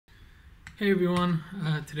Hey everyone,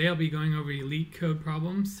 today I'll be going over Leetcode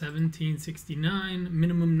problem 1769,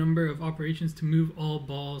 minimum number of operations to move all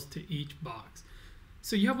balls to each box.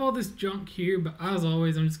 So you have all this junk here, but as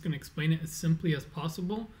always I'm just going to explain it as simply as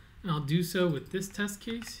possible, and I'll do so with this test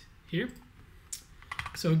case here.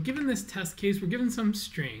 So given this test case, we're given some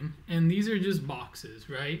string, and these are just boxes,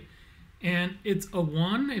 right? And it's a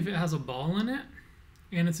 1 if it has a ball in it,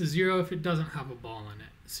 and it's a 0 if it doesn't have a ball in it.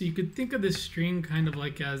 So you could think of this string kind of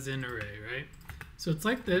like as an array, right? So it's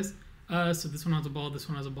like this. So this one has a ball, this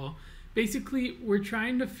one has a ball. Basically, we're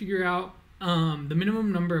trying to figure out the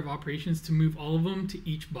minimum number of operations to move all of them to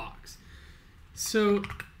each box. So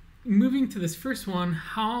moving to this first one,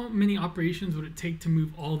 how many operations would it take to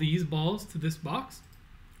move all these balls to this box?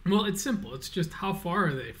 Well, it's simple. It's just how far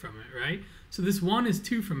are they from it, right? So this 1 is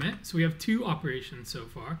 2 from it, so we have 2 operations so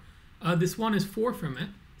far. This 1 is 4 from it,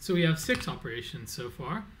 so we have 6 operations so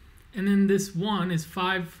far. And then this 1 is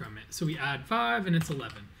 5 from it, so we add 5 and it's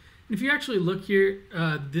 11. And if you actually look here,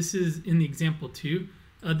 this is in the example 2.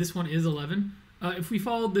 This one is 11. If we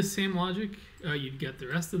followed this same logic, you'd get the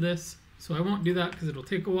rest of this. So I won't do that because it'll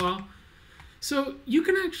take a while. So you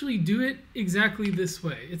can actually do it exactly this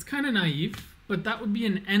way. It's kind of naive, but that would be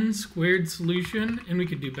an n squared solution, and we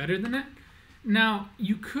could do better than it. Now,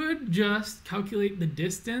 you could just calculate the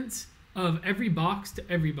distance of every box to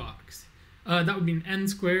every box. That would be an n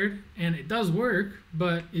squared, and it does work,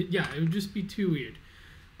 but it would just be too weird.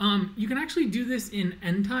 You can actually do this in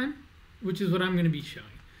n time, which is what I'm going to be showing.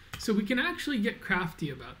 So we can actually get crafty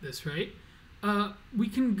about this, right? We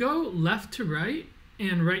can go left to right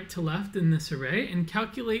and right to left in this array and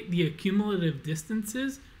calculate the accumulative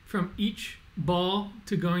distances from each ball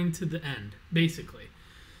to going to the end, basically.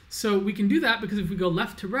 So we can do that because if we go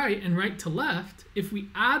left to right and right to left, if we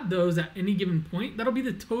add those at any given point, that'll be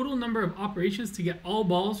the total number of operations to get all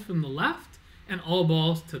balls from the left and all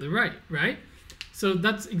balls to the right, right? So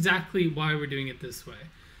that's exactly why we're doing it this way.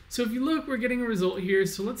 So if you look, we're getting a result here.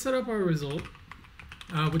 So let's set up our result,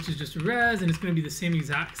 which is just a res, and it's going to be the same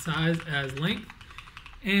exact size as length.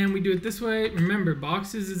 And we do it this way. Remember,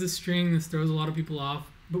 boxes is a string. This throws a lot of people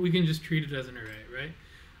off, but we can just treat it as an array, right?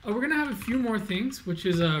 We're going to have a few more things, which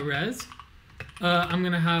is a res. I'm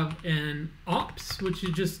going to have an ops, which is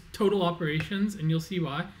just total operations, and you'll see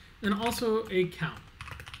why. And also a count.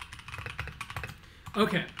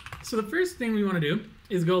 Okay, so the first thing we want to do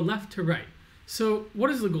is go left to right. So what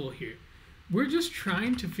is the goal here? We're just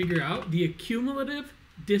trying to figure out the accumulative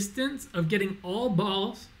distance of getting all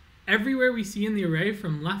balls everywhere we see in the array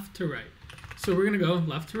from left to right. So we're going to go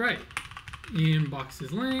left to right in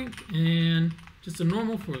box's length and just a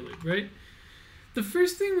normal for loop, right? The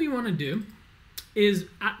first thing we want to do is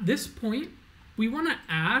at this point, we want to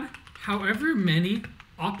add however many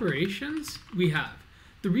operations we have.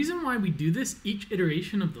 The reason why we do this each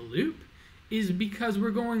iteration of the loop is because we're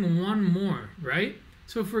going one more, right?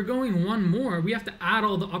 So if we're going one more, we have to add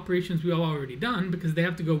all the operations we've already done because they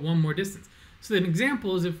have to go one more distance. So an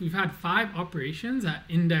example is if we've had 5 operations at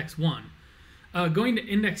index 1, going to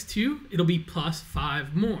index 2, it'll be plus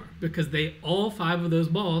 5 more because all 5 of those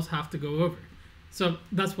balls have to go over. So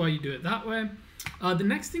that's why you do it that way. The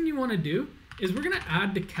next thing you want to do is we're going to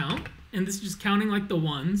add to count, and this is just counting like the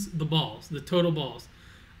ones, the balls, the total balls.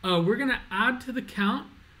 We're going to add to the count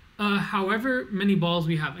however many balls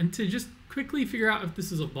we have. And to just quickly figure out if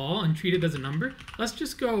this is a ball and treat it as a number, let's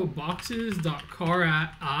just go boxes.char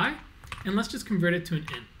at I, and let's just convert it to an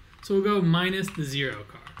int. So we'll go minus the 0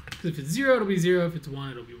 char. Because if it's 0, it'll be 0. If it's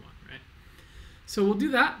 1, it'll be 1, right? So we'll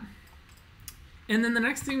do that. And then the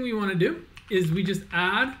next thing we want to do is we just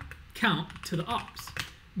add count to the ops.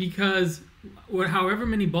 Because however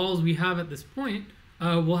many balls we have at this point,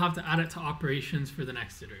 we'll have to add it to operations for the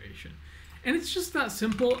next iteration. And it's just that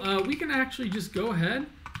simple. We can actually just go ahead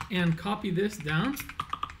and copy this down.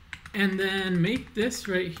 And then make this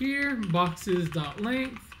right here,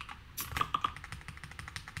 boxes.length.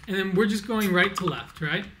 And then we're just going right to left,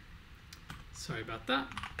 right? Sorry about that.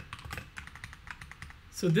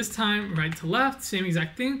 So this time, right to left, same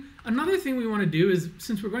exact thing. Another thing we want to do is,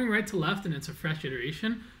 since we're going right to left and it's a fresh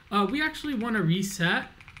iteration, we actually want to reset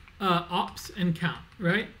ops and count,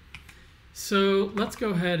 right? So let's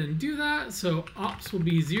go ahead and do that. So ops will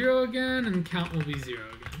be 0 again, and count will be 0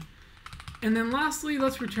 again. And then lastly,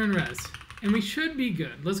 let's return res. And we should be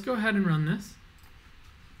good. Let's go ahead and run this.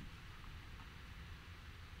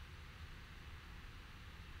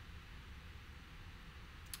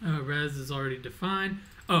 Res is already defined.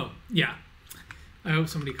 Oh, yeah. I hope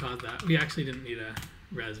somebody caught that. We actually didn't need a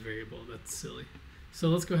res variable. That's silly. So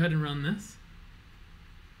let's go ahead and run this.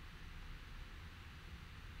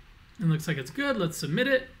 It looks like it's good. Let's submit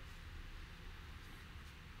it.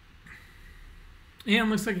 And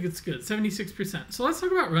looks like it's good, 76%. So let's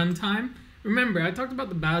talk about runtime. Remember, I talked about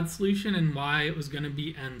the bad solution and why it was going to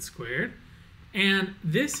be n squared. And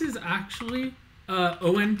this is actually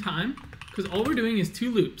on time, because all we're doing is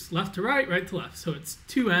 2 loops, left to right, right to left. So it's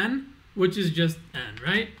 2n, which is just n,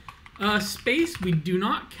 right? Space, we do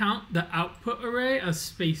not count the output array as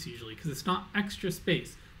space usually, because it's not extra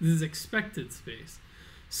space. This is expected space.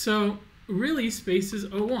 So really, space is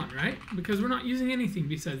O1, right? Because we're not using anything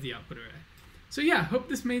besides the output array. So yeah, hope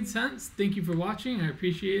this made sense. Thank you for watching. I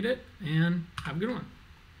appreciate it, and have a good one.